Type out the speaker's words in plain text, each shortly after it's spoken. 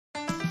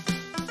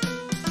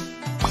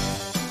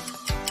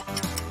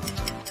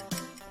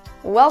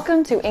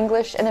Welcome to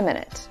English in a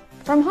Minute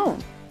from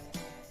home.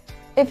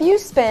 If you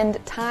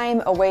spend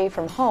time away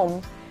from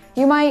home,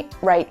 you might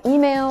write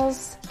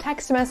emails,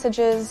 text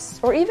messages,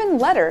 or even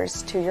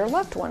letters to your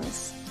loved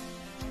ones.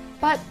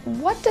 But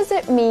what does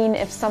it mean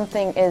if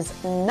something is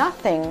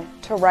nothing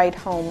to write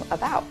home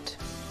about?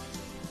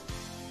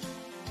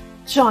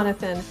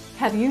 Jonathan,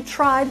 have you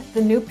tried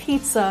the new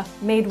pizza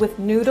made with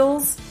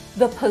noodles,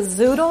 the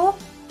Pizzoodle?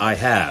 I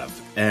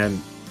have,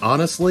 and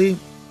honestly,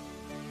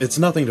 it's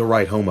nothing to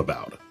write home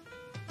about.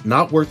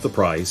 Not worth the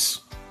price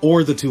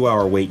or the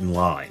 2-hour wait in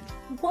line.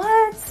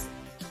 What?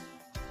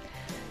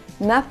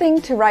 Nothing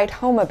to write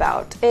home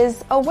about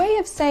is a way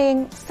of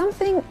saying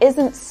something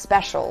isn't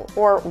special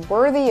or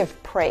worthy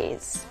of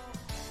praise.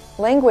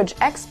 Language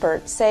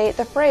experts say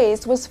the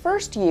phrase was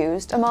first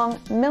used among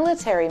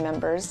military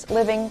members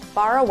living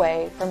far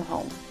away from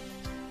home.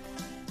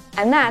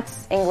 And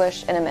that's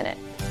English in a Minute.